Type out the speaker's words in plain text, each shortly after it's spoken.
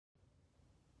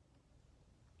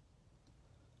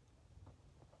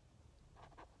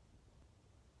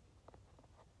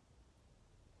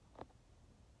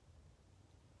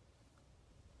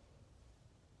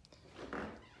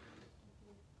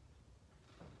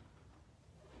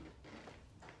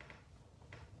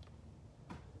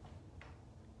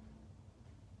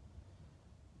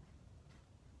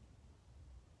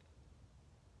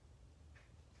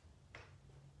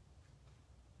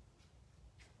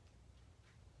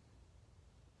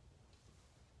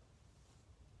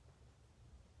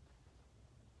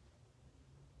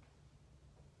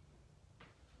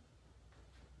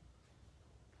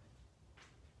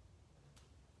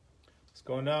What's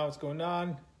going on? What's going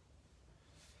on?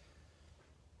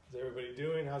 How's everybody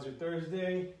doing? How's your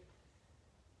Thursday?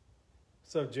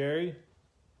 What's up, Jerry?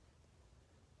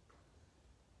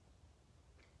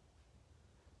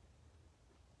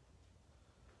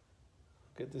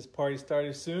 Get this party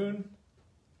started soon.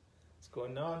 What's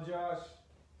going on, Josh?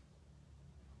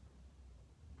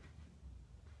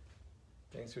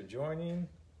 Thanks for joining.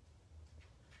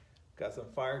 Got some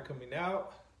fire coming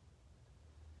out.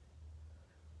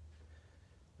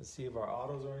 Let's see if our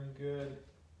autos are any good.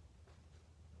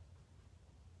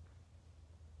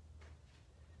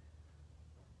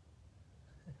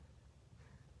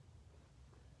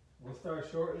 We'll start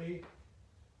shortly.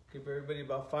 Give everybody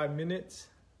about 5 minutes.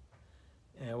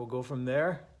 And we'll go from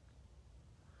there.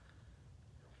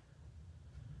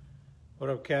 What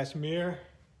up, Kashmir?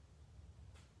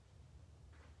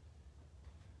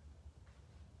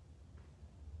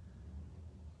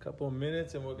 Couple of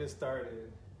minutes and we'll get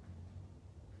started.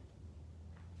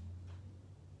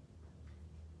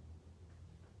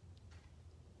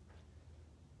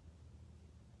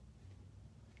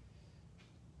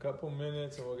 Couple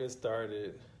minutes and we'll get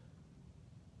started.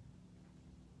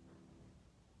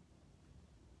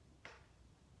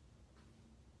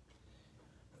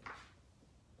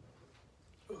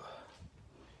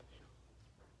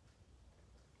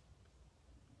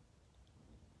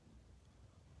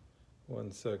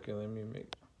 One second, let me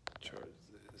charge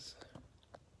this.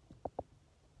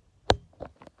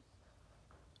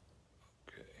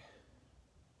 Okay.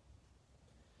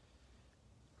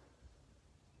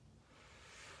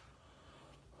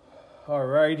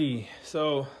 Alrighty,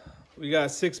 so we got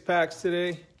 6 packs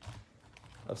today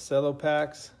of Cello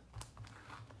packs.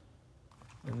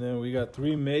 And then we got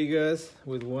 3 megas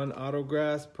with 1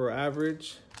 autograph per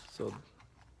average. So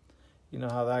you know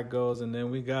how that goes. And then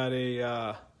we got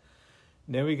a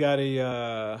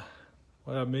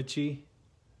what up, Mitchie?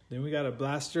 Then we got a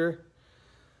blaster.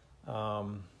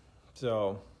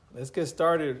 So let's get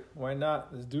started. Why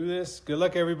not? Let's do this. Good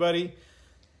luck, everybody.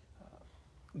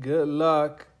 Good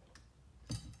luck.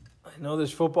 I know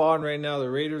there's football on right now. The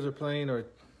Raiders are playing, or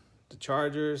the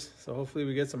Chargers. So hopefully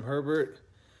we get some Herbert.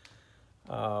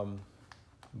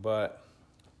 But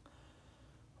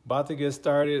about to get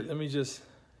started. Let me just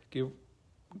give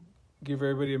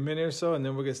everybody a minute or so, and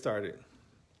then we'll get started.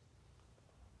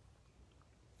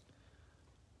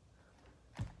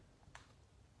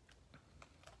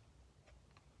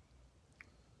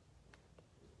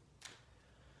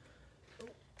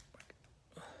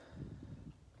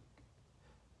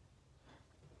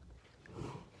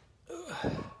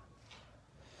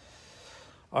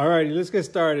 Alrighty, let's get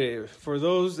started. For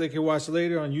those that can watch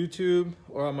later on YouTube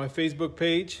or on my Facebook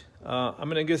page, I'm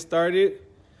gonna get started.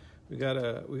 We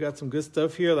got some good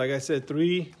stuff here. Like I said,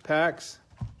 3 packs,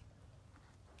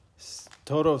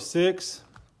 total of 6.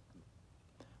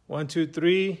 1, 2,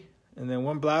 3, and then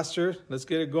 1 blaster. Let's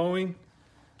get it going.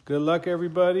 Good luck,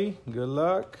 everybody. Good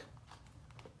luck.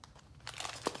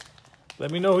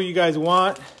 Let me know who you guys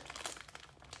want.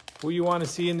 Who you want to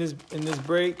see in this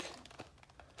break,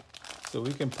 so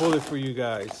we can pull it for you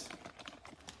guys.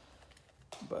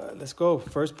 But let's go.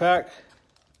 First pack.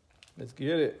 Let's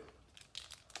get it.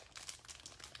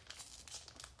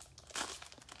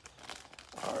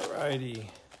 Alrighty.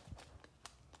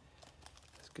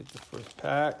 Let's get the first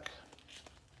pack.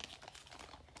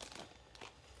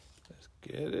 Let's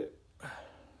get it.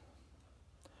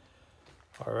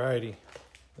 Alrighty.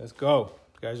 Let's go.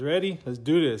 You guys ready? Let's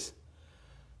do this.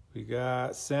 We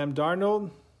got Sam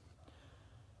Darnold.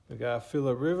 We got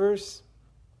Phillip Rivers.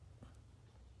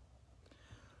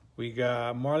 We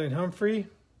got Marlon Humphrey.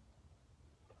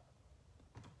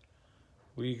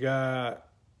 We got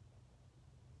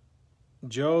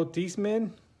Joe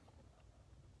Theismann.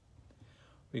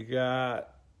 We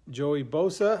got Joey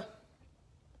Bosa.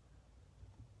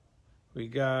 We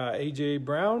got A.J.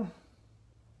 Brown.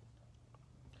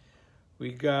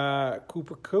 We got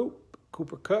Cooper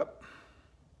Kupp.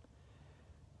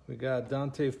 We got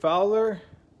Dante Fowler.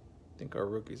 I think our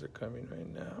rookies are coming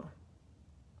right now.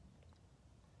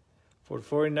 For the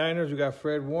 49ers, we got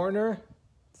Fred Warner.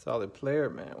 Solid player,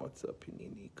 man. What's up,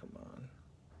 Panini? Come on.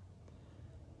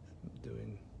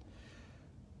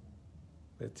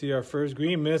 Let's see our first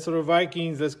green. Minnesota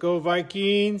Vikings. Let's go,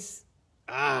 Vikings.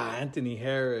 Anthony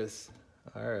Harris.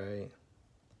 All right.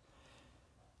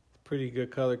 Pretty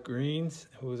good color greens.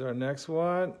 Who's our next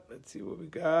one? Let's see what we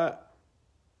got.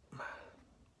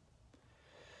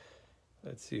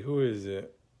 Let's see, who is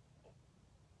it?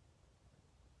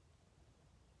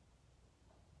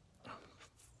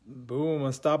 Boom,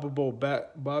 unstoppable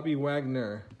Bobby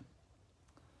Wagner.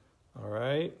 All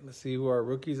right, let's see who our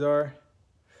rookies are.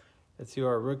 Let's see who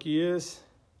our rookie is.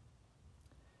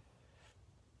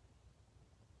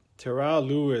 Terrell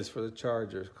Lewis for the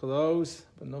Chargers. Close,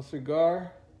 but no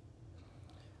cigar.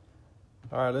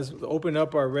 All right, let's open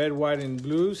up our red, white, and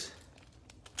blues.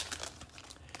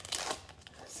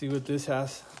 See what this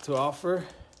has to offer.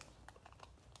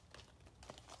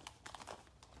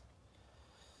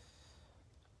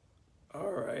 All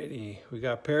righty, we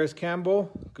got Paris Campbell,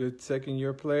 good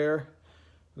second-year player.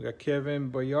 We got Kevin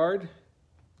Boyard.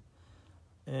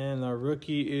 And our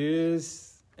rookie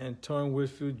is Antoine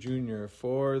Whitfield Jr.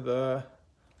 for the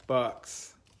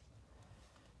Bucks.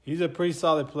 He's a pretty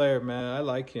solid player, man. I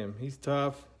like him. He's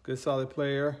tough, good solid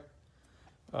player.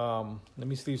 Let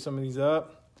me sleeve some of these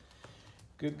up.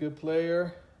 Good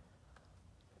player.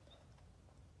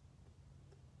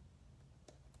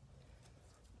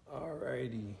 All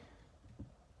righty.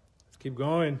 Let's keep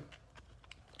going.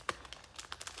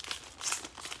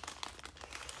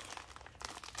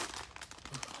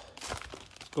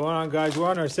 What's going on, guys? We're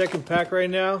on our second pack right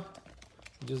now.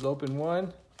 Just opened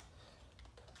one.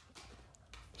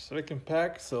 Second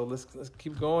pack, so let's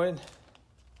keep going.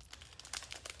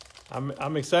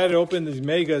 I'm excited to open these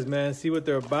megas, man. See what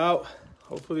they're about.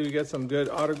 Hopefully we get some good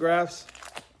autographs.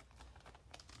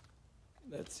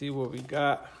 Let's see what we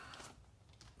got.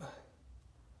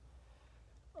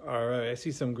 All right, I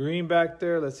see some green back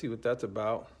there. Let's see what that's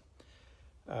about.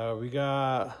 We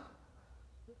got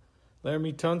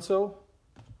Laramie Tunsil.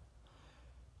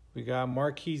 We got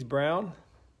Marquise Brown.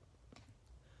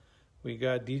 We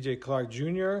got DJ Clark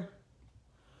Jr.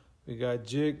 We got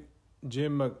Jim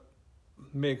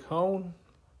McHone.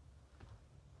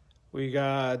 We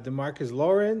got DeMarcus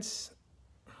Lawrence.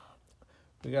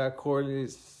 We got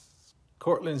Cortland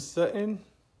Sutton.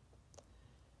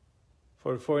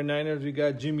 For the 49ers, we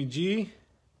got Jimmy G.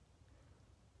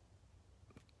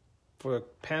 For the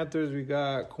Panthers, we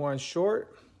got Quan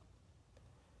Short.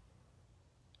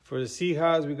 For the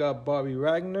Seahawks, we got Bobby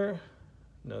Wagner.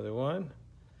 Another one.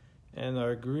 And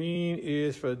our green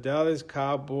is for the Dallas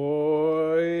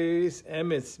Cowboys,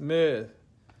 Emmitt Smith.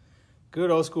 Good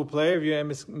old school player if you're an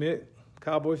Emmitt Smith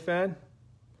Cowboy fan.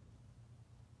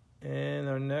 And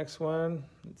our next one,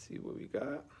 let's see what we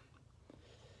got.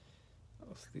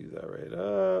 I'll sleeve that right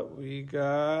up. We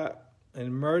got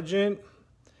Emergent,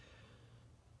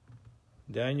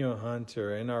 Daniel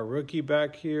Hunter. And our rookie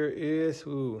back here is,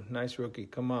 ooh, nice rookie.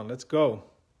 Come on, let's go.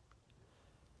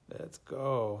 Let's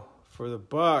go. For the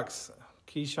Bucks,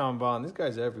 Keyshawn Vaughn. This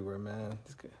guy's everywhere, man.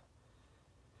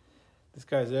 This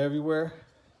guy's everywhere.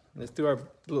 Let's do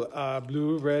our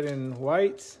blue, red, and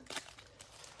white.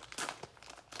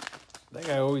 That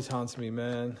guy always haunts me,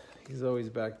 man. He's always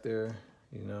back there,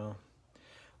 you know.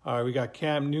 All right, we got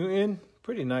Cam Newton.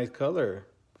 Pretty nice color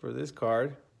for this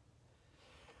card.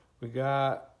 We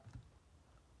got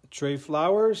Trey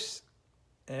Flowers.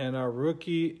 And our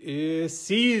rookie is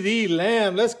CeeDee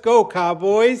Lamb. Let's go,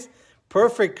 Cowboys.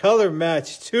 Perfect color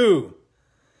match, too.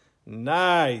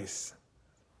 Nice.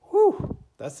 Whew.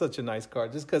 That's such a nice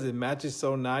card. Just because it matches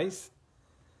so nice.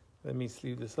 Let me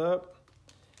sleeve this up.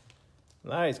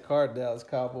 Nice card, Dallas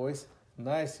Cowboys.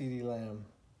 Nice CeeDee Lamb.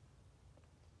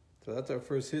 So that's our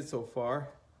first hit so far.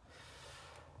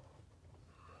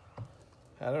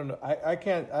 I don't know. I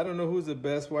don't know who's the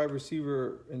best wide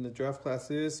receiver in the draft class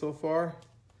is so far.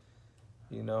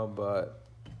 You know, but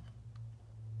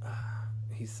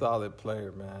he's a solid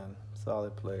player, man.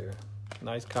 Solid player.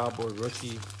 Nice Cowboy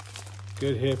rookie.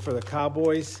 Good hit for the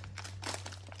Cowboys.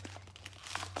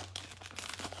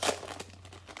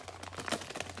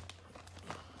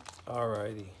 All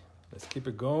righty. Let's keep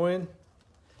it going.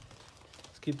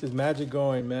 Let's keep this magic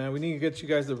going, man. We need to get you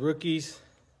guys the rookies.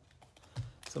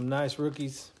 Some nice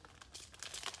rookies.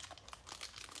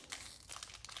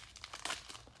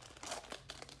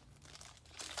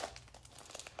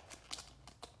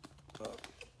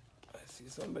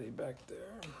 Somebody back there.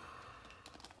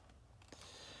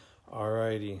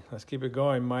 Alrighty, let's keep it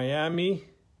going. Miami,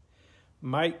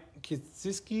 Mike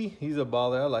Kisiski. He's a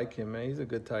baller. I like him, man. He's a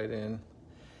good tight end.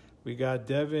 We got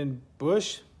Devin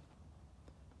Bush.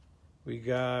 We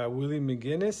got Willie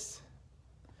McGinnis.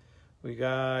 We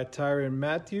got Tyrann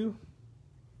Mathieu.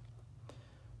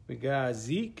 We got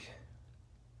Zeke.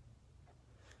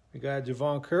 We got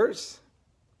Javon Curse.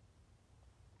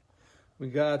 We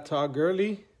got Todd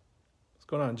Gurley.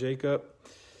 What's going on, Jacob?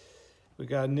 We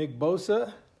got Nick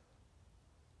Bosa.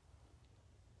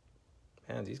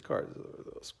 Man, these cards are a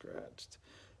little scratched.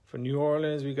 For New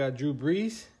Orleans, we got Drew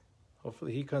Brees.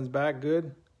 Hopefully he comes back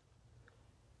good.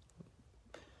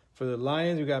 For the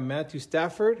Lions, we got Matthew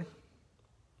Stafford.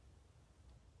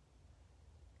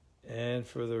 And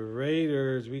for the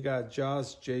Raiders, we got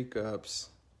Josh Jacobs.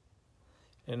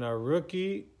 And our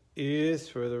rookie is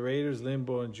for the Raiders,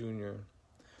 Limbo and Junior.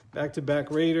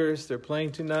 Back-to-back Raiders. They're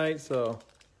playing tonight, so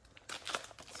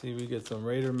let's see if we get some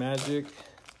Raider magic.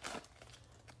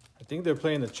 I think they're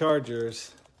playing the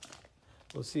Chargers.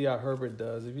 We'll see how Herbert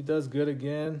does. If he does good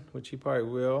again, which he probably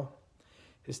will,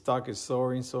 his stock is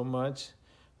soaring so much.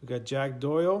 We got Jack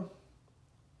Doyle.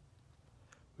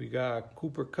 We got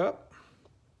Cooper Kupp.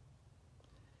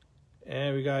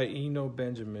 And we got Eno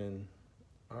Benjamin.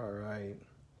 All right.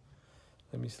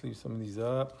 Let me sleeve some of these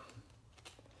up.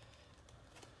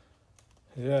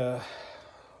 Yeah.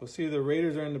 We'll see if the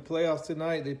Raiders are in the playoffs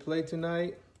tonight. They play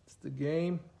tonight. It's the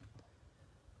game.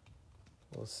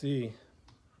 We'll see.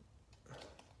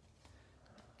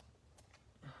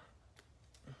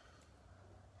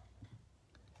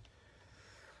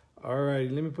 All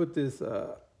right, let me put this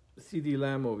CD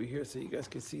Lamb over here so you guys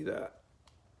can see that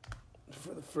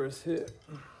for the first hit.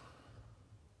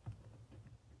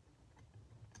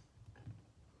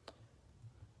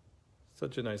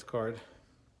 Such a nice card.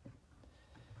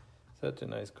 Such a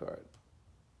nice card.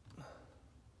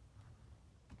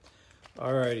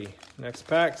 All righty, next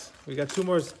packs. We got 2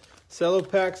 more Cello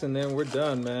packs and then we're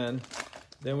done, man.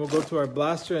 Then we'll go to our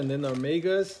blaster and then our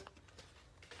megas.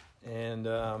 And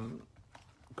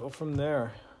go from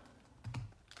there.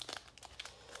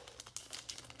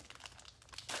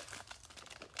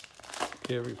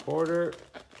 Okay, reporter.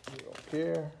 We don't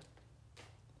care.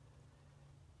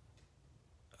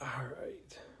 All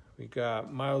right. We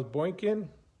got Miles Boykin.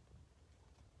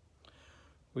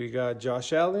 We got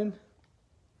Josh Allen.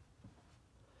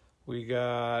 We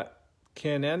got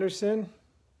Ken Anderson.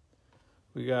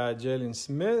 We got Jalen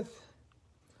Smith.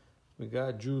 We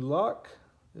got Drew Lock.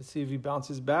 Let's see if he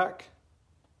bounces back.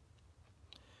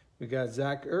 We got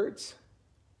Zach Ertz.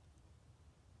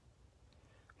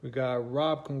 We got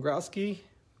Rob Gronkowski.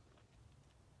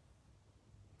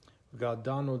 We got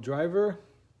Donald Driver.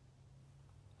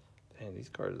 Damn, these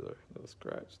cards are a little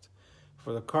scratched.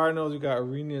 For the Cardinals, we got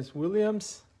Arenas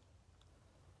Williams.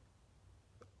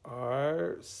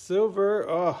 Our silver.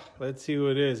 Oh, let's see who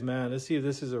it is, man. Let's see if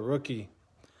this is a rookie.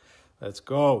 Let's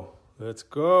go. Let's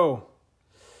go.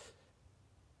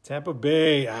 Tampa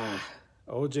Bay.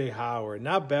 O.J. Howard.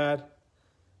 Not bad,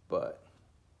 but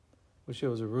wish it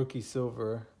was a rookie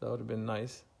silver. That would have been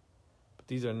nice. But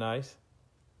these are nice.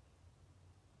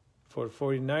 For the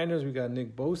 49ers, we got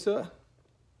Nick Bosa.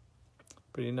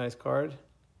 Pretty nice card.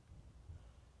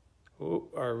 Oh,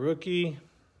 our rookie.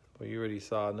 Well, you already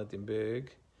saw, nothing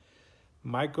big.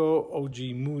 Michael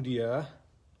Ojemudia.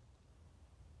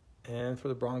 And for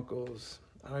the Broncos,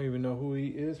 I don't even know who he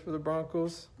is for the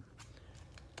Broncos.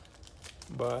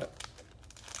 But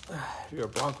if you're a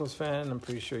Broncos fan, I'm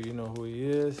pretty sure you know who he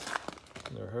is.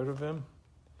 Never heard of him.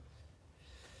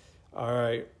 All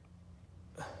right.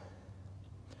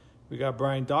 We got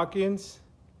Brian Dawkins.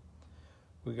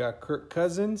 We got Kirk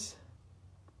Cousins.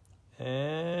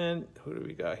 And who do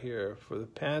we got here? For the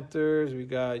Panthers, we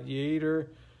got Yetur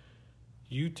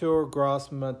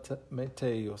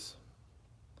Gross-Matos.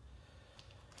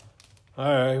 All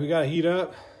right, we got to heat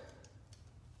up.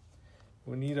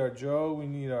 We need our Joe. We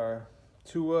need our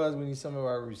Tuas. We need some of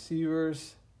our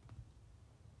receivers.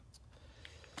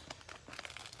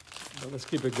 But let's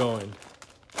keep it going.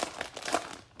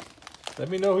 Let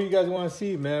me know who you guys want to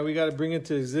see, man. We got to bring it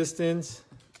to existence.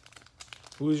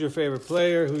 Who's your favorite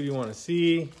player? Who you want to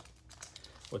see?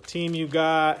 What team you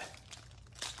got?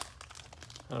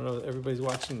 I don't know if everybody's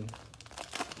watching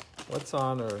what's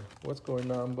on or what's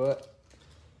going on, but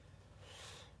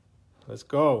let's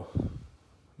go.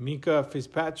 Mika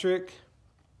Fitzpatrick.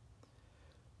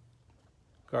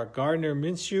 Got Gardner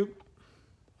Minshew.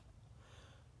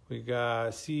 We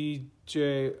got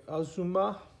C.J.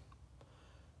 Azuma.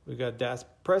 We got Dak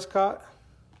Prescott.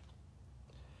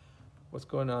 What's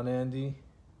going on, Andy?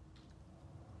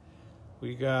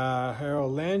 We got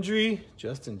Harold Landry.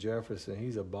 Justin Jefferson.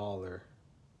 He's a baller.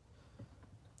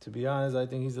 To be honest, I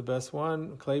think he's the best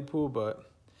one. Claypool, but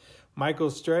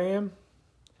Michael Strahan.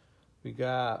 We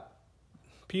got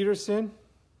Peterson.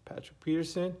 Patrick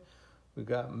Peterson. We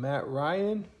got Matt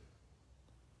Ryan.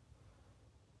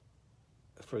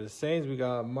 For the Saints, we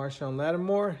got Marshawn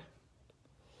Lattimore.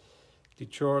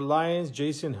 Detroit Lions,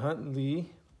 Jason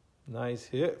Huntley. Nice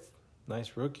hit.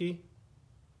 Nice rookie.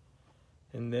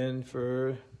 And then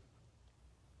for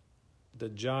the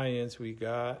Giants, we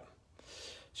got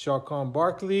Shaquan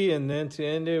Barkley. And then to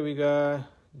end it, we got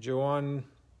Joan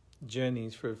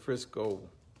Jennings for Frisco.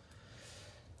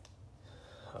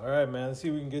 All right, man. Let's see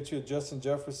if we can get you a Justin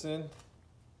Jefferson.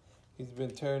 He's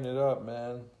been tearing it up,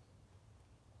 man.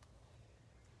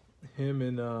 Him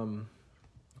and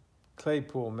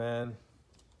Claypool, man.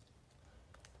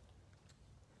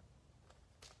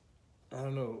 I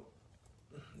don't know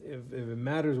if it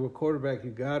matters what quarterback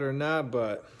you got or not,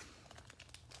 but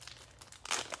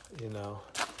you know.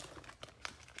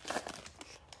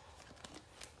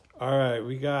 All right,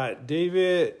 we got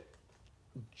David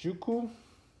Juku.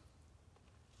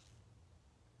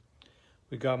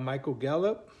 We got Michael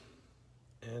Gallup.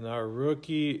 And our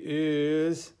rookie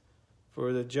is,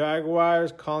 for the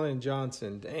Jaguars, Colin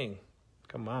Johnson. Dang.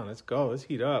 Come on, let's go. Let's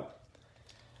heat up.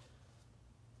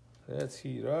 Let's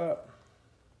heat up.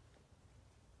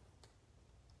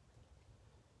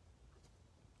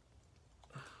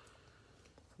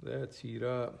 Let's heat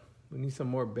up. We need some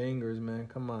more bangers, man.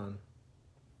 Come on.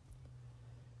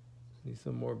 Need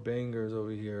some more bangers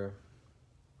over here.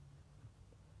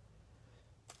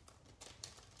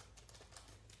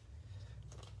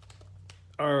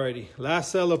 Alrighty,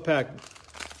 last cello pack.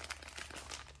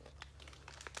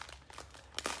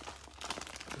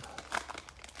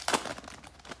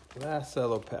 Last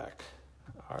cello pack.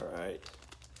 All right.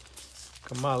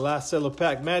 Come on, last cello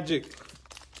pack. Magic.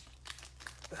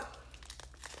 A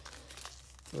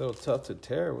little tough to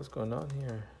tear. What's going on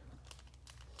here?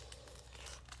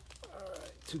 All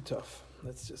right, too tough.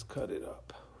 Let's just cut it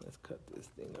up. Let's cut this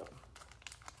thing up.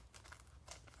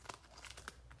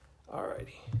 All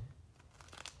righty.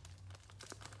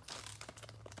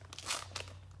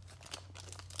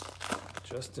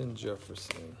 Justin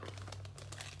Jefferson.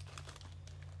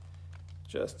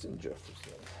 Justin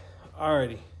Jefferson.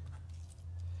 Alrighty.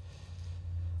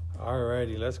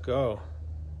 Alrighty, let's go.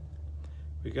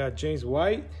 We got James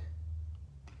White.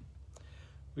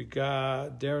 We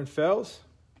got Darren Fells.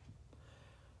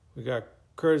 We got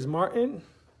Curtis Martin.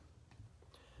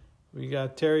 We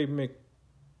got Terry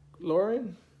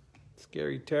McLaurin.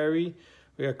 Scary Terry.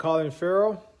 We got Colin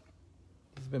Farrell.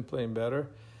 He's been playing better.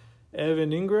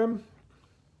 Evan Ingram.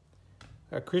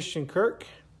 Christian Kirk.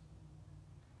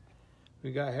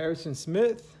 We got Harrison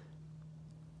Smith.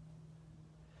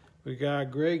 We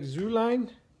got Greg Zuerlein.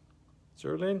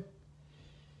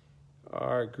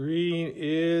 Our green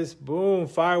is, boom,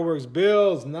 Fireworks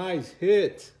Bills. Nice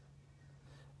hit.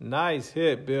 Nice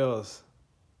hit, Bills.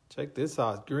 Check this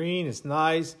out. Green is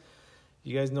nice.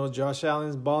 You guys know Josh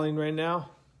Allen's balling right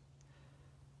now.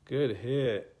 Good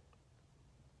hit.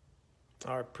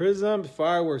 Our Prizm,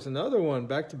 Fireworks, another one,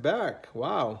 back to back.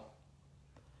 Wow.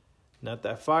 Not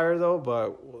that fire though,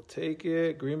 but we'll take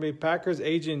it. Green Bay Packers,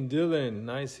 Agent Dillon.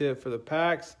 Nice hit for the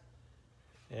Packs.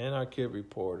 And our kid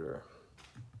reporter.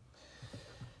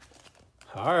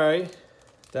 All right.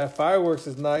 That Fireworks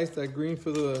is nice. That green for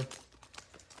the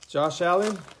Josh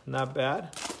Allen. Not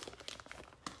bad.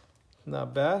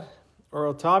 Not bad.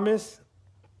 Earl Thomas.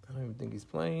 I don't even think he's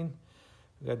playing.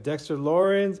 We got Dexter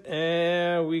Lawrence,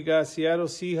 and we got Seattle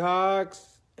Seahawks,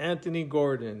 Anthony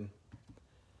Gordon.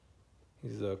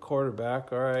 He's a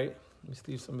quarterback. All right. Let's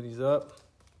leave some of these up.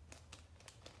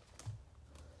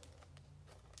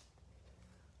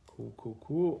 Cool, cool,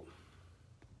 cool.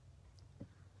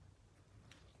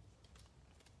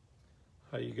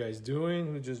 How you guys doing?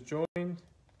 Who just joined? We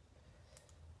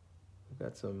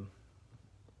got some...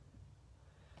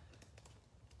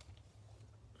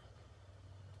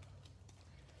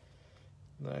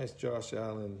 Nice Josh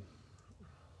Allen.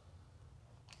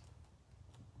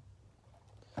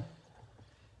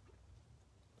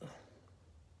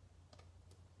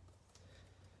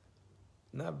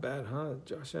 Not bad, huh,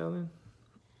 Josh Allen?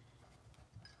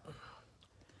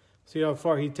 See how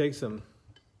far he takes him.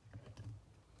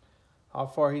 How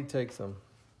far he takes him.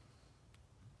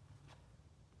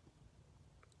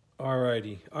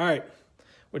 Alrighty. All right.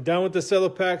 We're done with the cello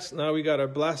packs. Now we got our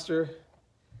blaster.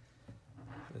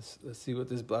 Let's see what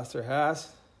this blaster has.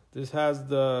 This has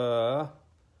the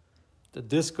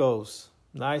discos.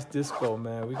 Nice disco,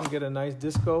 man. We can get a nice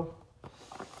disco.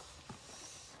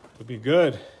 It'll be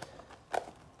good.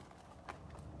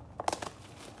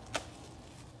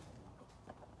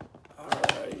 All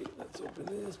right, let's open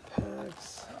this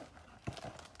packs.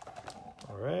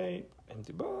 All right,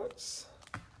 empty box.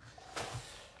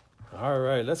 All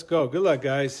right, let's go. Good luck,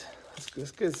 guys.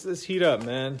 Let's heat up,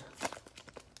 man.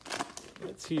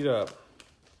 Let's heat up.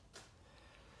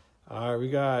 All right, we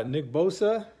got Nick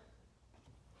Bosa.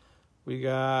 We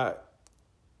got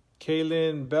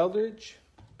Kalen Beldridge.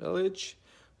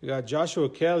 We got Joshua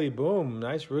Kelly. Boom,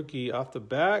 nice rookie off the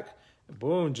back.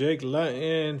 Boom, Jake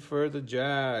Luton for the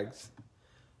Jags.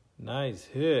 Nice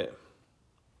hit.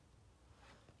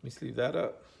 Let me sleeve that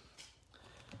up.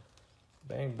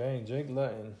 Bang, bang, Jake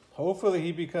Luton. Hopefully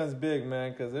he becomes big,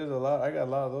 man, because there's a lot. I got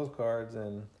a lot of those cards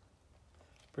and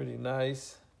pretty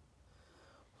nice.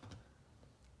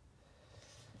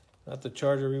 Not the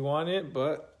Charger we wanted,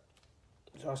 but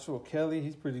Joshua Kelly,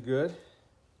 he's pretty good.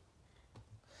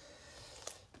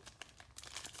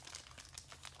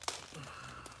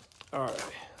 All right.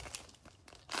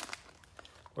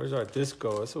 Where's our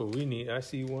disco? That's what we need. I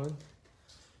see one.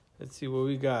 Let's see what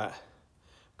we got.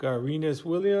 Got Venus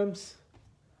Williams.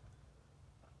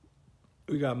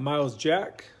 We got Miles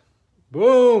Jack.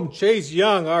 Boom! Chase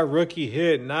Young, our rookie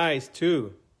hit. Nice,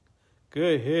 too.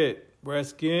 Good hit.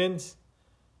 Redskins.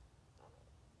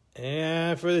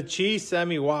 And for the Chiefs,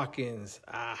 Sammy Watkins.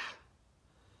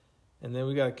 And then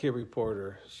we got a kid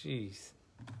reporter. Jeez.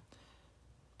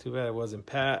 Too bad it wasn't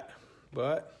Pat,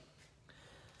 but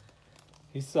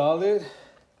he's solid.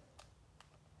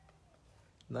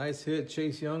 Nice hit,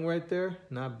 Chase Young right there.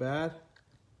 Not bad.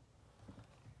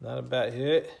 Not a bad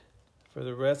hit for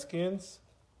the Redskins.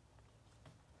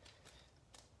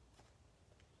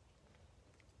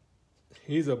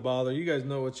 He's a baller. You guys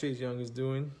know what Chase Young is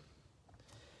doing.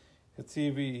 Let's see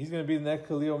if he's going to be the next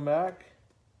Khalil Mack.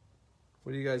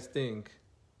 What do you guys think?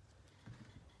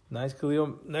 Next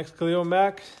Khalil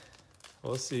Mack?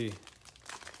 We'll see.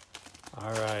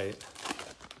 All right.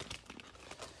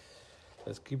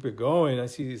 Let's keep it going. I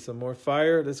see some more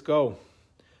fire. Let's go.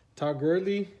 Todd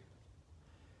Gurley.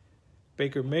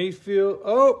 Baker Mayfield.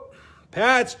 Oh,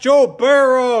 Pats. Joe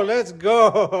Burrow. Let's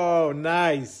go.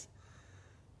 Nice.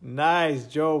 Nice,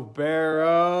 Joe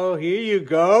Burrow. Here you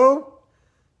go.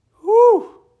 Woo.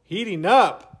 Heating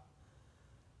up.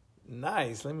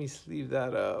 Nice. Let me sleeve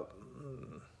that up.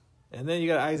 And then you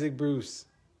got Isaac Bruce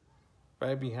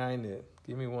right behind it.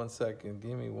 Give me 1 second.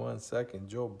 Give me 1 second.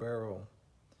 Joe Burrow.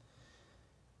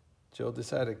 Joe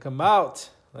decided to come out.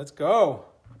 Let's go.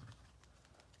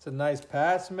 It's a nice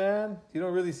patch, man. You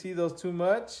don't really see those too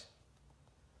much.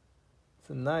 It's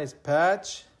a nice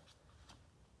patch.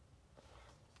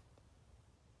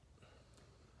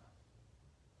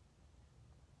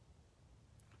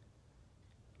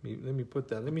 Let me put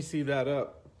that. Let me see that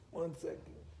up. 1 second.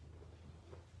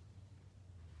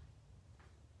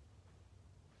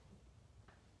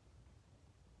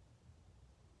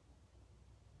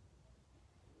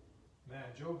 Man,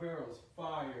 Joe Burrow's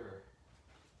fire.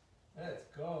 Let's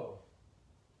go.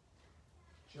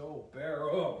 Joe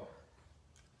Burrow.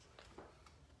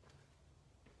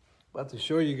 About to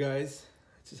show you guys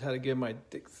just how to get my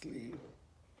thick sleeve.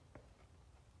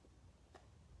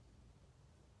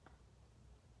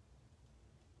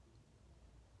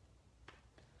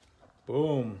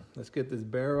 Boom. Let's get this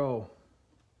Burrow.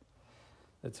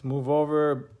 Let's move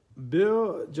over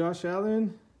Josh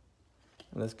Allen.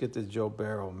 And let's get this Joe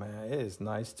Burrow, man. It is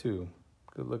nice, too.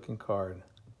 Good looking card.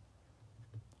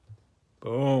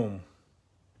 Boom.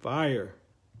 Fire.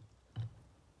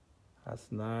 That's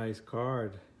a nice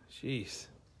card. Jeez.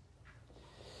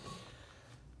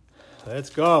 Let's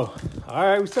go. All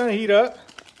right, we're starting to heat up.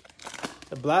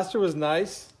 The blaster was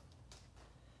nice.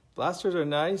 Blasters are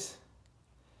nice.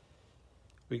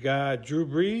 We got Drew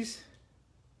Brees.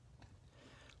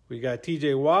 We got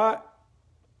TJ Watt.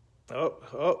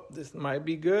 Oh, this might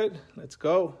be good. Let's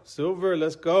go. Silver,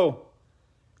 let's go.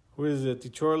 Who is it?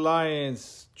 Detroit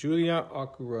Lions, Julian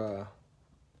Akura.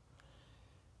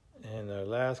 And our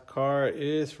last card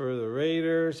is for the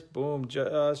Raiders. Boom,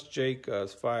 Josh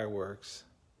Jacobs, fireworks.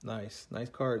 Nice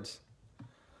cards.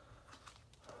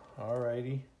 All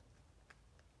righty.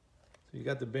 So you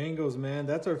got the Bengals, man.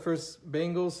 That's our first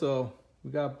Bengals, so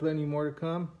we got plenty more to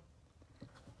come.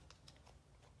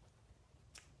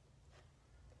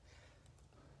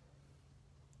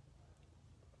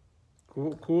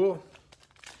 Cool.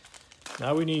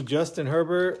 Now we need Justin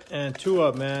Herbert and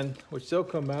Tua, man, which they'll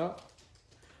come out.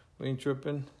 We ain't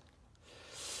tripping.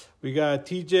 We got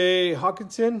TJ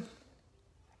Hawkinson.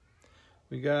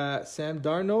 We got Sam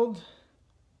Darnold.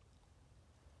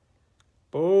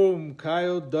 Boom,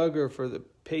 Kyle Duggar for the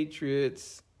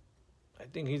Patriots. I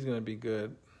think he's going to be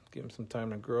good. Give him some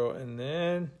time to grow. And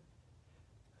then,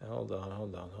 hold on.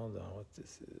 What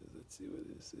this is? Let's see what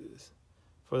this is.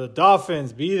 For the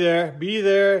Dolphins, be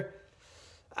there.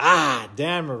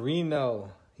 Dan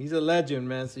Marino. He's a legend,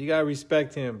 man, so you got to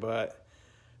respect him, but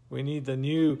we need the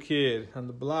new kid on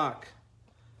the block.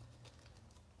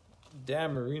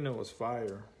 Dan Marino was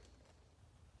fire.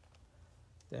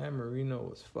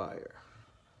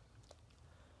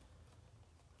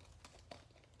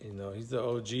 You know, he's the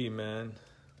OG, man.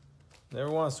 Never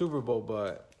won a Super Bowl,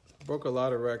 but broke a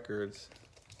lot of records.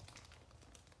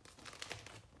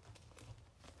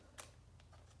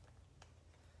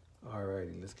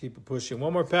 Alrighty, let's keep it pushing.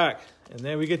 One more pack, and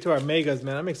then we get to our megas,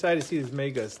 man. I'm excited to see this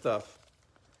mega stuff.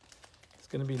 It's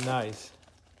going to be nice.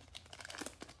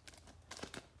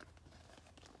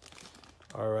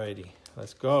 Alrighty,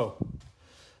 let's go.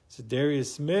 So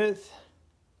Darius Smith.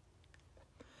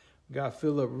 We got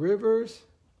Phillip Rivers.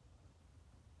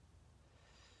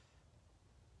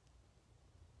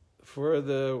 For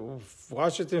the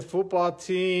Washington football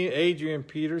team, Adrian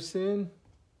Peterson.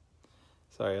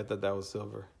 Sorry, I thought that was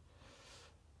silver.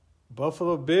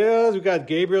 Buffalo Bills, we got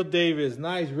Gabriel Davis.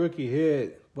 Nice rookie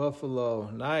hit. Buffalo,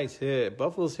 nice hit.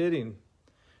 Buffalo's hitting.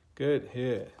 Good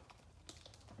hit.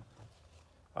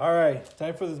 All right,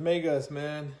 time for this Megas,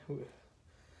 man.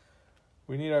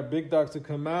 We need our big dogs to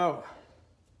come out.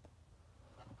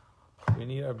 We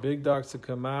need our big dogs to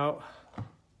come out.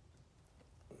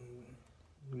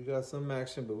 We got some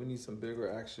action, but we need some bigger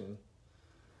action.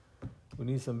 We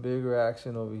need some bigger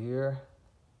action over here.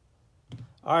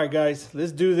 All right, guys,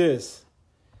 let's do this.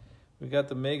 We got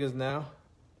the Megas now.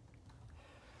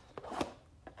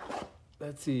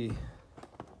 Let's see.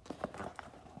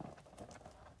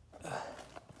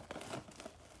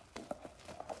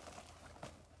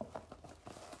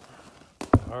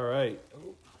 All right.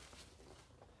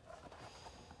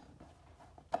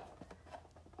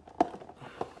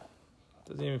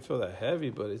 Doesn't even feel that heavy,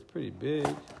 but it's pretty big.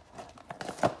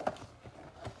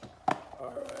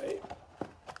 All right.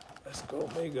 Let's go,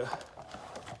 Mega.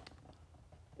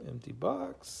 Empty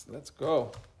box. Let's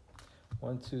go.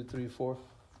 1, 2, 3, 4.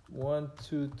 1,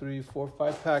 2, 3, 4,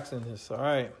 5 packs in this. All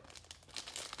right.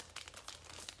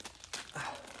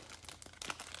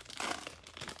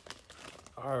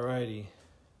 All righty.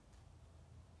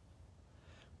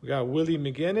 We got Willie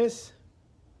McGinnis.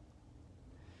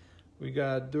 We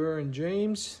got Duran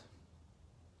James.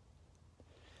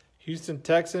 Houston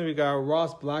Texans, we got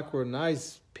Ross Blackwood.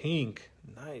 Nice pink.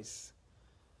 Nice.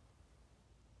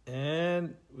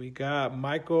 And we got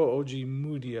Michael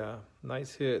Ojemudia.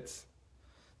 Nice hits.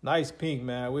 Nice pink,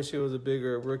 man. I wish it was a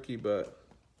bigger rookie, but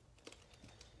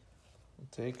I'll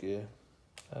take it.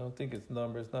 I don't think it's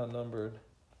numbered. It's not numbered.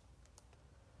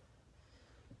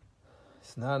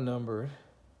 It's not numbered.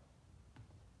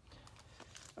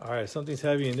 All right, something's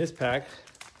heavy in this pack.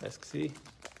 Let's see.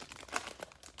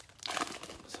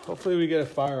 So hopefully we get a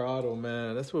fire auto,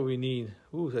 man. That's what we need.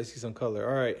 Ooh, I see some color.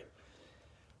 All right.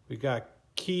 We got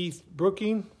Keith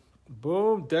Brooking.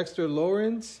 Boom. Dexter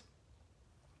Lawrence.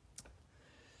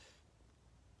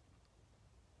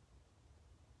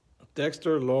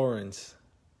 Dexter Lawrence.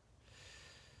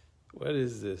 What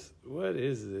is this? What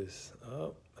is this?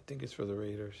 Oh, I think it's for the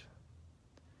Raiders.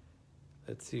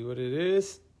 Let's see what it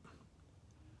is.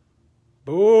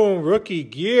 Boom, rookie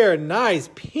gear. Nice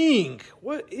pink.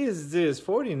 What is this?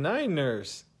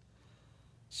 49ers.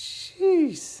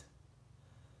 Jeez.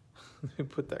 Let me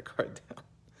put that card down.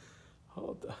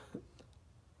 Hold on.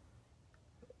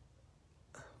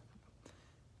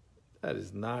 That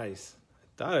is nice.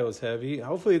 I thought it was heavy.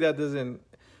 Hopefully that doesn't.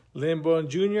 Limbo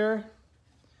Jr.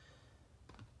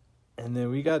 And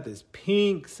then we got this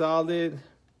pink solid.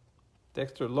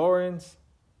 Dexter Lawrence.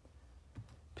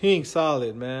 Pink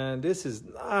solid, man. This is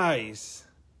nice.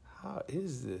 How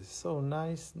is this? So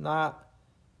nice. Not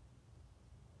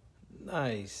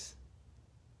nice.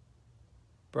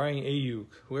 Brian Ayuk.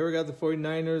 Whoever got the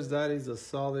 49ers, that is a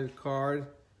solid card.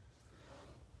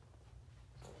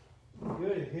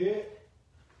 Good hit.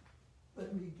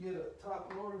 Let me get a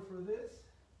top loader for this.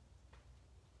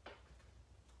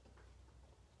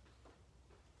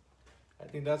 I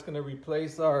think that's going to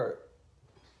replace our...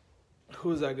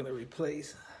 Who's that going to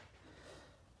replace?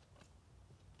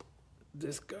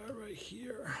 This guy right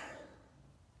here.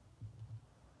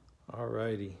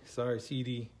 Alrighty. Sorry,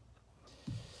 CD.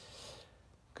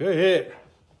 Good hit.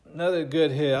 Another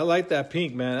good hit. I like that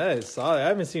pink, man. That is solid. I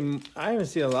haven't seen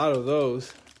a lot of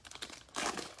those.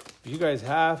 If you guys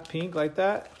have pink like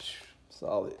that,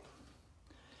 solid.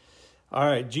 All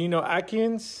right, Geno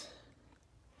Atkins.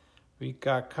 We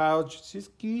got Kyle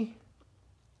Juszczyk.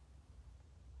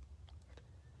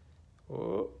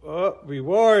 Oh,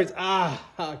 rewards.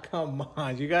 Come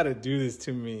on. You got to do this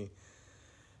to me.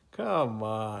 Come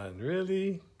on.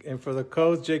 Really? And for the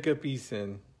coach, Jacob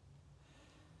Eason.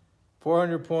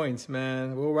 400 points,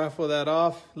 man. We'll raffle that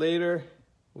off later.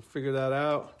 We'll figure that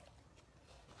out.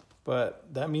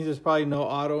 But that means there's probably no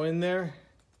auto in there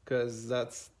because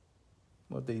that's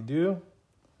what they do.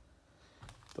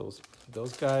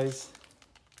 Those guys.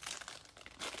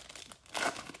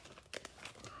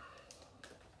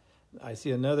 I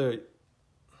see another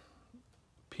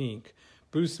pink.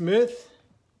 Bruce Smith.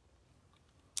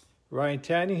 Ryan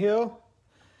Tannehill.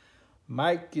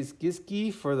 Mike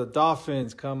Gesicki for the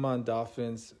Dolphins. Come on,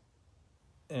 Dolphins.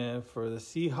 And for the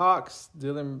Seahawks,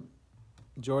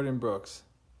 Jordan Brooks.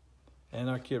 And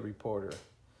our kid reporter.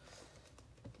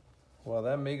 Well,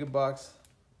 that mega box.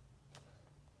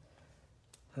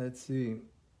 Let's see.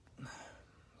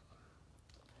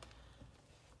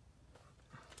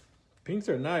 Pinks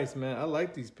are nice, man. I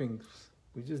like these pinks.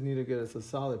 We just need to get us a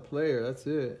solid player. That's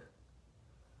it.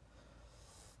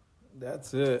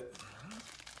 That's it.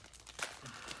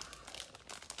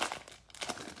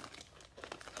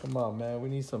 Come on, man. We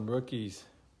need some rookies.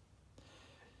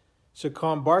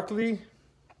 Saquon Barkley.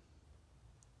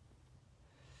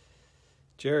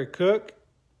 Jared Cook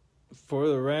for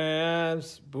the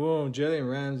Rams. Boom. Jalen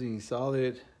Ramsey.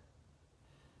 Solid.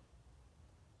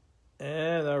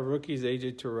 And our rookie's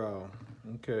AJ Terrell.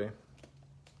 Okay.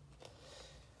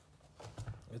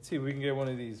 Let's see if we can get one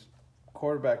of these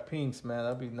quarterback pinks, man.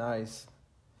 That'd be nice.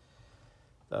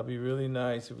 That'd be really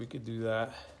nice if we could do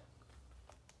that.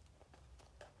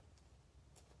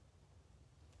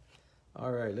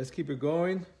 All right, let's keep it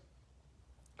going.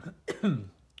 All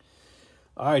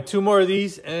right, 2 more of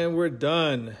these and we're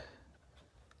done.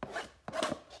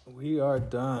 We are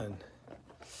done.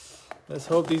 Let's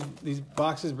hope these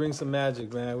boxes bring some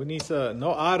magic, man. We need some. No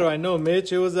auto, I know,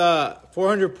 Mitch. It was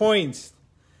 400 points.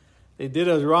 They did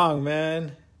us wrong,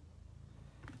 man.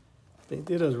 They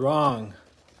did us wrong.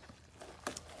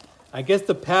 I guess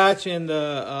the patch and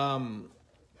the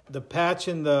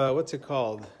what's it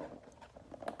called?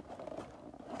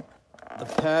 The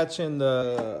patch and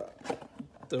the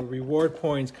reward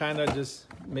points kind of just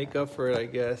make up for it, I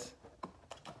guess.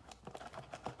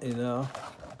 You know,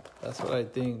 that's what I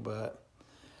think. But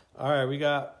all right, we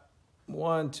got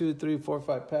 1, 2, 3, 4,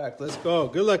 5 packs. Let's go.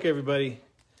 Good luck, everybody.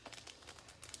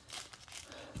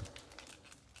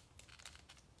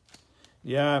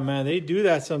 Yeah, man, they do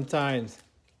that sometimes.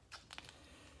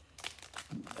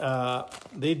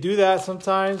 They do that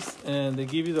sometimes, and they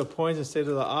give you the points instead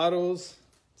of the autos.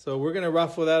 So we're going to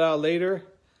ruffle that out later.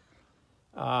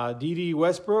 D.D.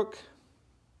 Westbrook.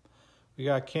 We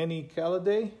got Kenny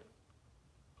Galladay.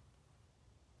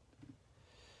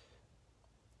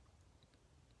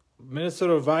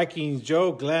 Minnesota Vikings,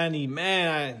 Joe Gladney.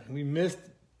 Man, we missed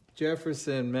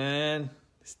Jefferson, man.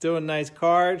 Still a nice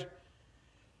card.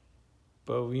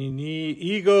 But we need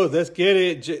Eagles. Let's get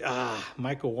it.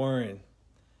 Michael Warren.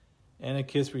 And a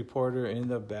Kiss reporter in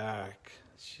the back.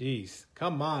 Jeez.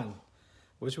 Come on.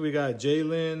 Wish we got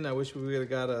Jalen. I wish we would have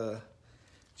got a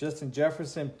Justin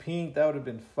Jefferson pink. That would have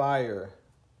been fire.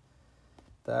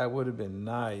 That would have been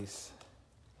nice.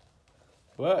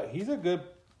 But he's a good,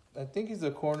 I think he's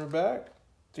a cornerback.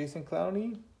 Jason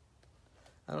Clowney.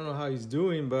 I don't know how he's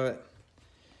doing, but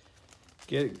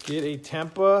get a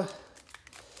Tampa.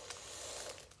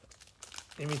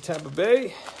 Give me Tampa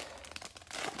Bay.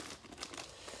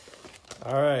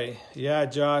 All right. Yeah,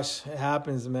 Josh, it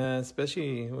happens, man.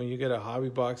 Especially when you get a hobby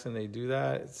box and they do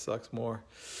that. It sucks more.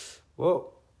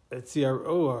 Whoa. Let's see.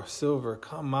 Our silver.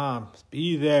 Come on.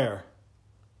 Be there.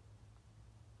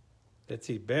 Let's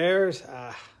see. Bears.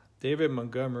 David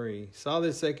Montgomery.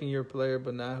 Solid second-year player,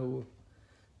 but not who.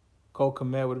 Cole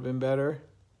Kmet would have been better.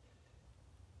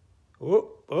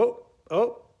 Oh.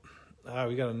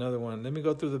 We got another one. Let me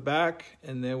go through the back,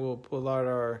 and then we'll pull out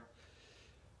our...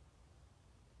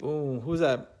 Boom. Who's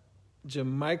that?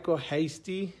 Jermichael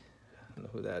Hasty. I don't know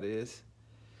who that is.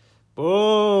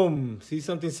 Boom. See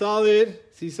something solid?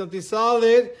 See something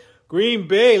solid? Green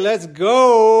Bay. Let's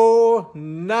go.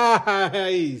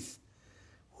 Nice.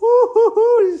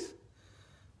 Woo-hoo-hoo.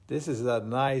 This is a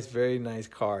nice, very nice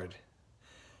card.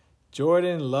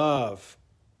 Jordan Love.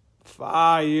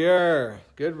 Fire.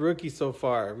 Good rookie so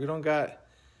far. We don't got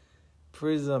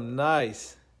Prizm.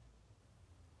 Nice.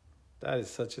 That is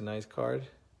such a nice card.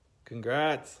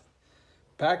 Congrats.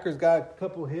 Packers got a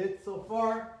couple hits so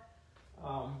far.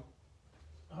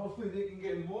 Hopefully they can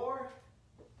get more.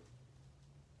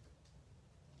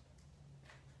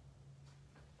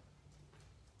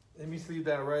 Let me sleeve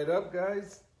that right up,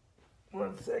 guys.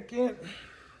 1 second.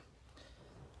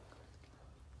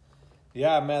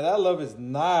 Yeah, man, that love is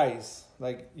nice.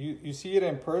 Like, you see it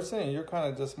in person, and you're kind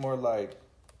of just more like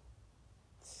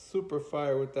super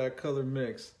fire with that color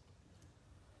mix.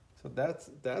 So that's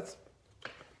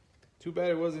too bad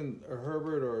it wasn't a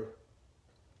Herbert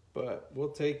but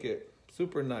we'll take it.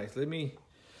 Super nice. Let me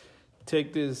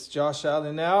take this Josh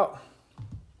Allen out.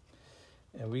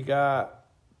 And we got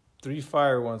 3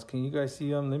 fire ones. Can you guys see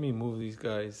them? Let me move these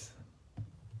guys.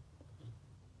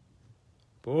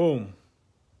 Boom.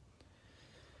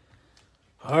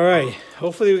 All right.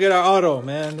 Hopefully we get our auto,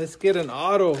 man. Let's get an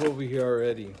auto over here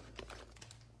already.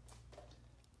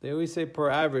 They always say per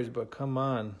average, but come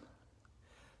on.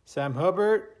 Sam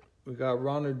Hubbard. We got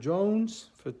Ronald Jones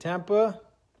for Tampa.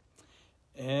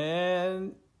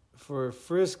 And for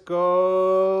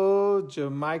Frisco,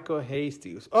 Jermichael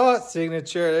Hasty. Oh,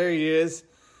 signature. There he is.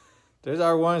 There's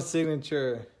our one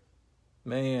signature.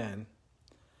 Man.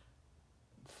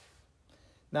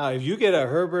 Now, if you get a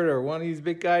Herbert or one of these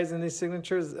big guys in these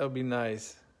signatures, that'll be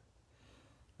nice.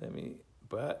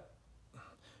 But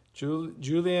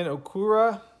Julian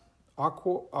Okura.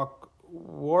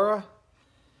 Akwara.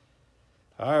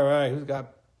 All right,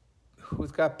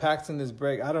 who's got packs in this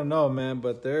break? I don't know, man,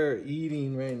 but they're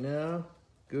eating right now.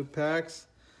 Good packs.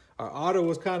 Our auto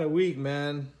was kind of weak,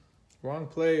 man. Wrong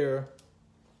player.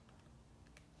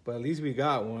 But at least we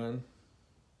got one.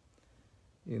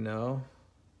 You know.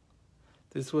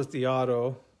 This was the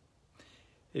auto.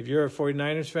 If you're a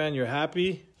 49ers fan, you're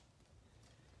happy.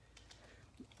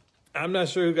 I'm not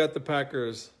sure who got the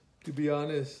Packers, to be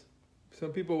honest.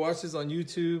 Some people watch this on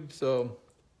YouTube, so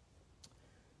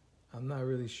I'm not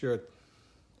really sure.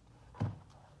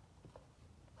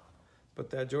 But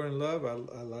that Jordan Love,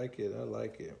 I like it. I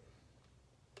like it.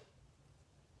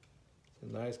 It's a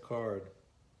nice card.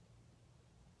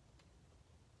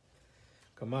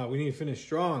 Come on, we need to finish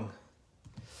strong.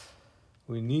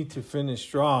 We need to finish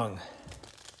strong.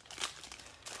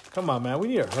 Come on, man. We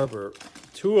need a Herbert.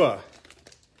 Tua.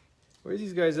 Where's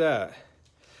these guys at?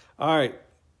 All right.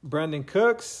 Brandon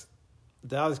Cooks.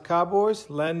 Dallas Cowboys.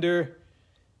 Lender.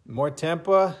 More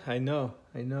Tampa. I know.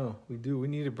 We do. We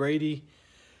need a Brady.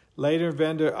 Later,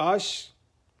 Vander Osh.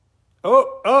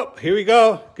 Oh, here we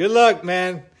go. Good luck,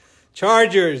 man.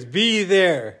 Chargers, be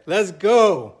there. Let's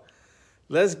go.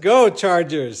 Let's go,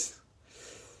 Chargers.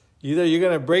 Either you're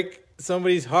going to break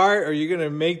somebody's heart or you're going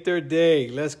to make their day.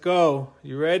 Let's go.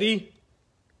 You ready?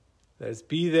 Let's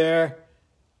be there.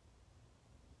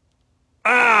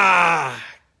 Ah!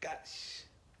 Gosh.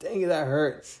 Dang it, that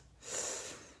hurts.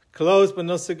 Close, but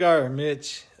no cigar,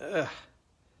 Mitch. Ugh.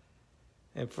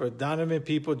 And for Donovan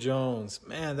People-Jones.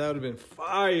 Man, that would have been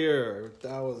fire if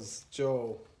that was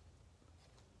Joe.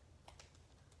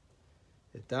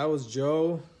 If that was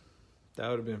Joe, that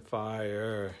would have been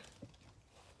fire.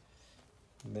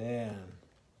 Man.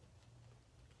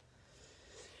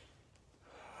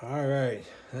 All right,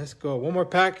 let's go. One more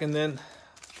pack, and then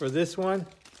for this one,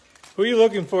 who are you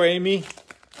looking for, Amy?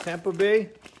 Tampa Bay?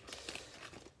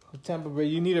 Tampa Bay,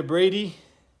 you need a Brady.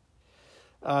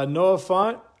 Noah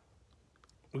Font.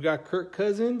 We got Kirk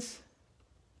Cousins.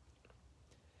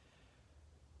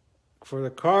 For the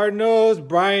Cardinals,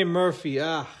 Brian Murphy.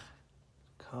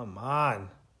 Come on.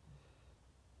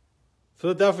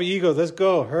 Philadelphia Eagles, let's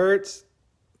go. Hurts.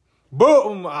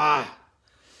 Boom.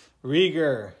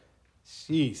 Rieger.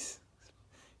 Jeez.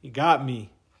 He got me.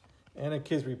 And a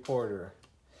Kiss Reporter.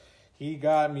 He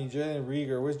got me. Jalen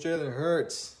Rieger. Where's Jalen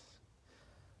Hurts?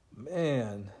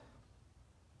 Man.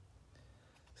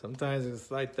 Sometimes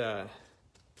it's like that.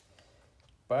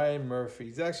 Brian Murphy.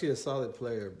 He's actually a solid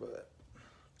player, but...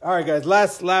 All right, guys.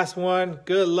 Last one.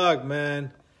 Good luck,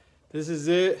 man. This is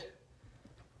it.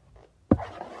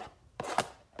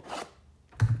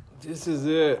 This is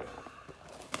it.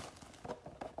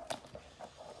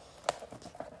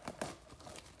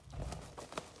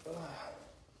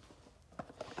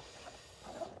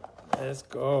 Let's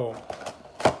go.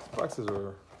 These boxes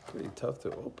are pretty tough to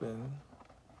open.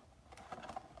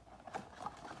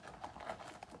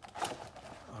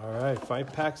 All right,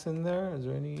 5 packs in there. Is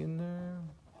there any in there?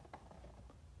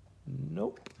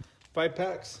 Nope. 5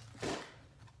 packs.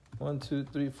 1, 2,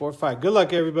 3, 4, 5. Good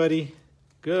luck, everybody.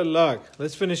 Good luck.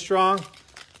 Let's finish strong.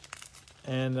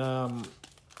 And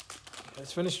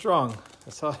let's finish strong.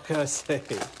 That's all I gotta say.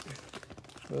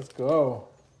 Let's go.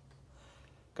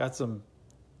 Got some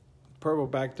purple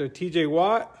back there. TJ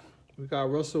Watt. We got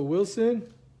Russell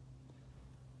Wilson.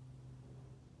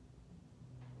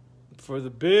 For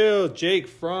the Bills, Jake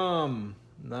Fromm.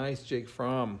 Nice, Jake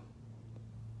Fromm.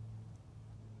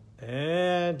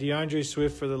 And DeAndre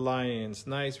Swift for the Lions.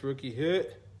 Nice rookie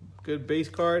hit. Good base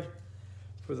card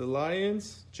for the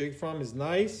Lions. Jake Fromm is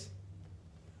nice.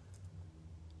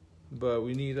 But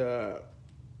we need I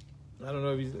don't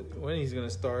know if when he's going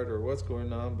to start or what's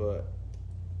going on, but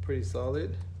pretty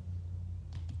solid.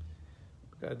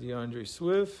 Got DeAndre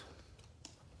Swift.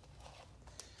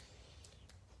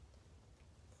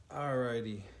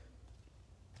 Alrighty.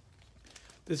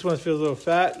 This one feels a little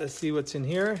fat. Let's see what's in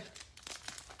here.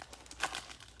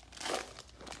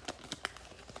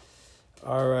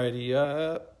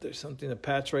 Alrighty. There's something to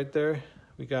patch right there.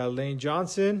 We got Lane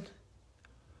Johnson.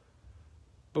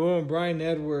 Boom. Brian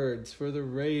Edwards for the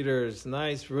Raiders.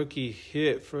 Nice rookie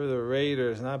hit for the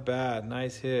Raiders. Not bad.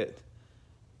 Nice hit.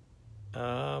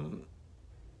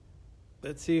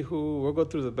 Let's see who. We'll go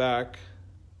through the back.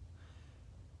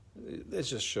 Let's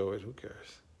just show it. Who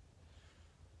cares?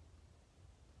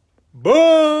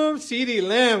 Boom! CeeDee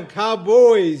Lamb,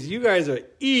 Cowboys. You guys are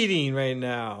eating right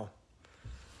now.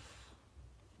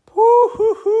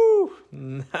 Woo-hoo-hoo.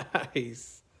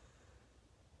 Nice.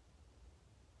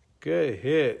 Good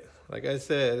hit. Like I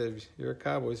said, if you're a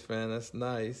Cowboys fan, that's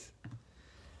nice.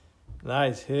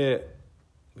 Nice hit.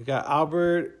 We got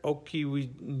Albert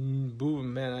Okiwibu.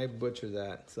 Man, I butchered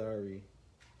that. Sorry.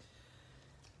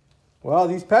 Well,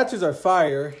 these patches are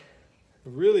fire.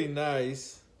 Really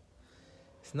nice.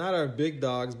 It's not our big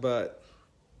dogs, but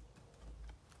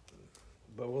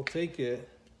we'll take it.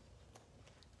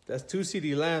 That's 2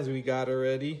 CD Lambs we got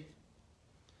already.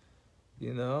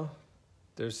 You know,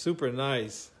 they're super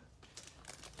nice.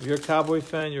 If you're a Cowboy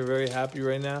fan, you're very happy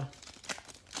right now.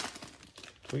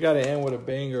 We got to end with a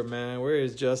banger, man. Where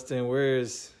is Justin? Where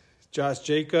is Josh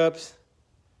Jacobs?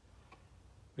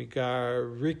 We got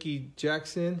Ricky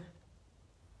Jackson.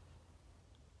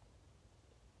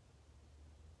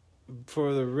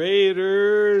 For the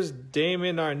Raiders,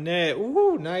 Damon Arnett.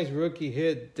 Ooh, nice rookie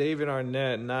hit. David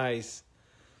Arnett, nice.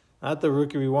 Not the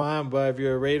rookie we want, but if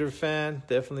you're a Raider fan,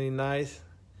 definitely nice.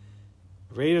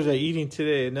 Raiders are eating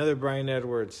today. Another Brian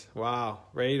Edwards. Wow,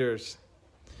 Raiders.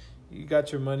 You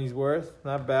got your money's worth.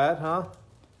 Not bad, huh?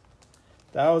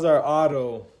 That was our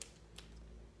auto.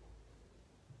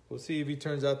 We'll see if he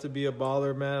turns out to be a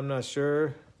baller, man. I'm not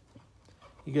sure.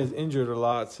 He gets injured a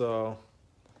lot, so...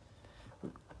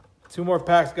 2 more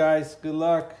packs, guys. Good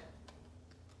luck.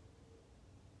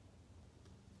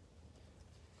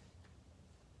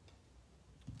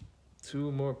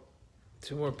 Two more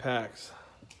packs.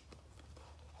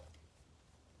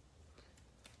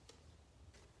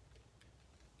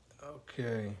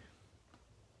 Okay.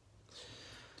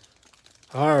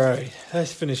 All right.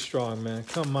 Let's finish strong, man.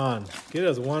 Come on. Get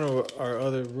us one of our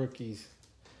other rookies.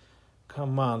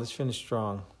 Come on. Let's finish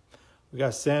strong. We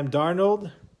got Sam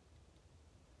Darnold.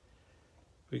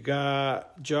 We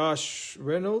got Josh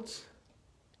Reynolds.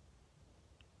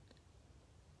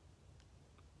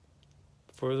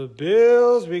 For the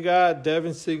Bills, we got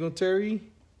Devin Singletary.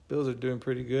 Bills are doing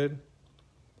pretty good.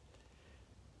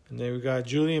 And then we got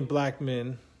Julian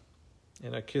Blackmon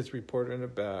and our kids reporter in the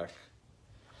back.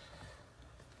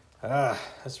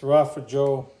 That's rough for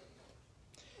Joe.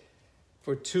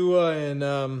 For Tua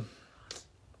and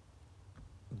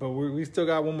but we still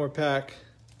got one more pack.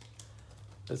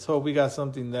 Let's hope we got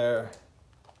something there.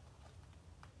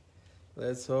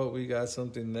 Let's hope we got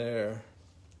something there.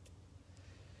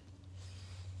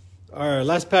 All right,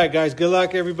 last pack, guys. Good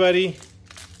luck, everybody.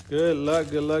 Good luck,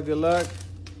 good luck, good luck.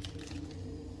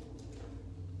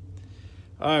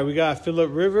 All right, we got Phillip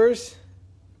Rivers.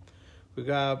 We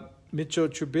got Mitchell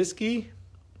Trubisky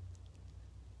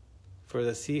for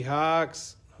the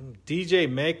Seahawks.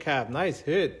 DJ Metcalf, nice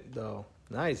hit, though.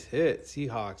 Nice hit,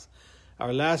 Seahawks.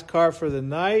 Our last card for the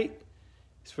night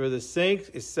is for the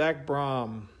Saints. It's Zach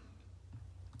Brom.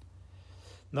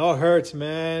 No hurts,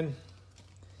 man.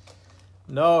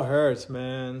 No hurts,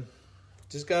 man.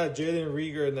 Just got Jalen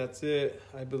Reagor, and that's it,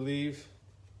 I believe.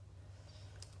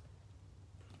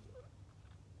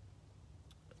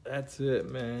 That's it,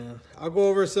 man. I'll go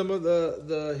over some of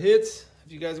the hits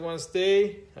if you guys want to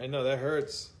stay. I know that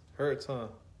hurts. Hurts, huh?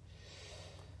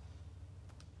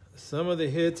 Some of the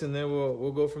hits, and then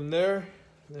we'll go from there.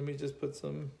 Let me just put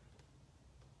some.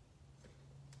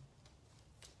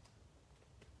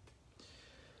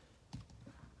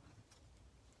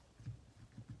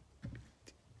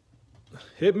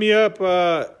 Hit me up,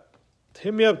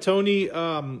 Tony.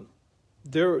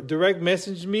 Direct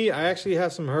message me. I actually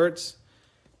have some hurts,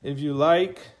 if you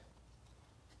like,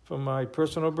 from my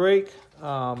personal break.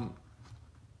 You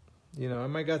know, I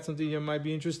might got something you might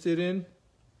be interested in.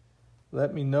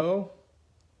 Let me know,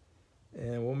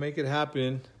 and we'll make it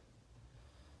happen.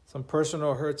 Some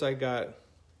personal hurts I got.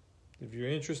 If you're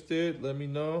interested, let me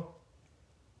know,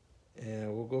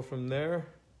 and we'll go from there.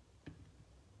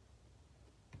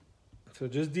 So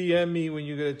just DM me when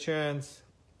you get a chance,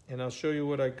 and I'll show you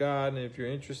what I got, and if you're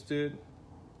interested,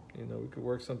 you know, we could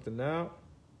work something out.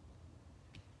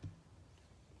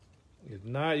 If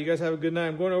not, you guys have a good night.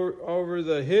 I'm going over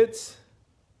the hits.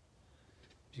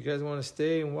 If you guys want to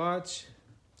stay and watch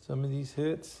some of these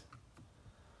hits.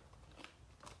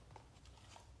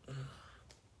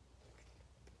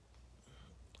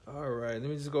 All right, let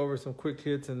me just go over some quick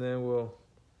hits, and then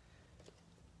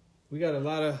we got a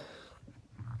lot of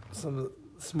some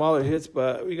smaller hits,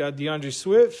 but we got DeAndre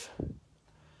Swift.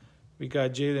 We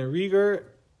got Jalen Reagor.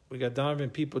 We got Donovan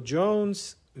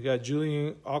People-Jones. We got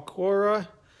Julian Alcora.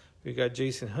 We got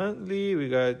Jason Huntley. We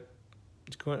got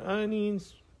Jaquan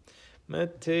Onions.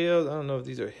 Mateo, I don't know if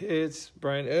these are hits.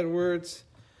 Brian Edwards.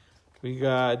 We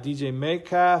got DJ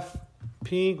Metcalf.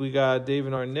 Pink. We got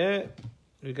David Arnett.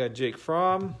 We got Jake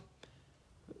Fromm.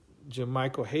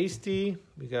 Jermichael Hasty.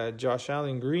 We got Josh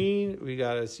Allen Green. We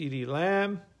got a CD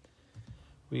Lamb.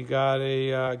 We got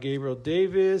a Gabriel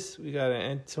Davis. We got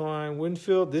an Antoine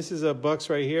Winfield. This is a Bucks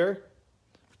right here.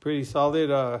 Pretty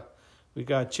solid. We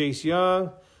got Chase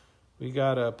Young. We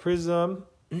got a Prizm,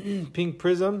 pink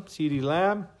Prizm, CeeDee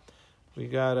Lamb. We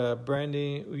got a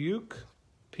Brandon Ayuk,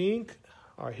 pink.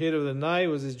 Our hit of the night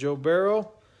was this Joe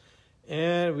Burrow.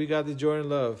 And we got the Jordan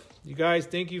Love. You guys,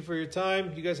 thank you for your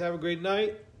time. You guys have a great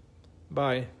night.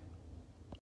 Bye.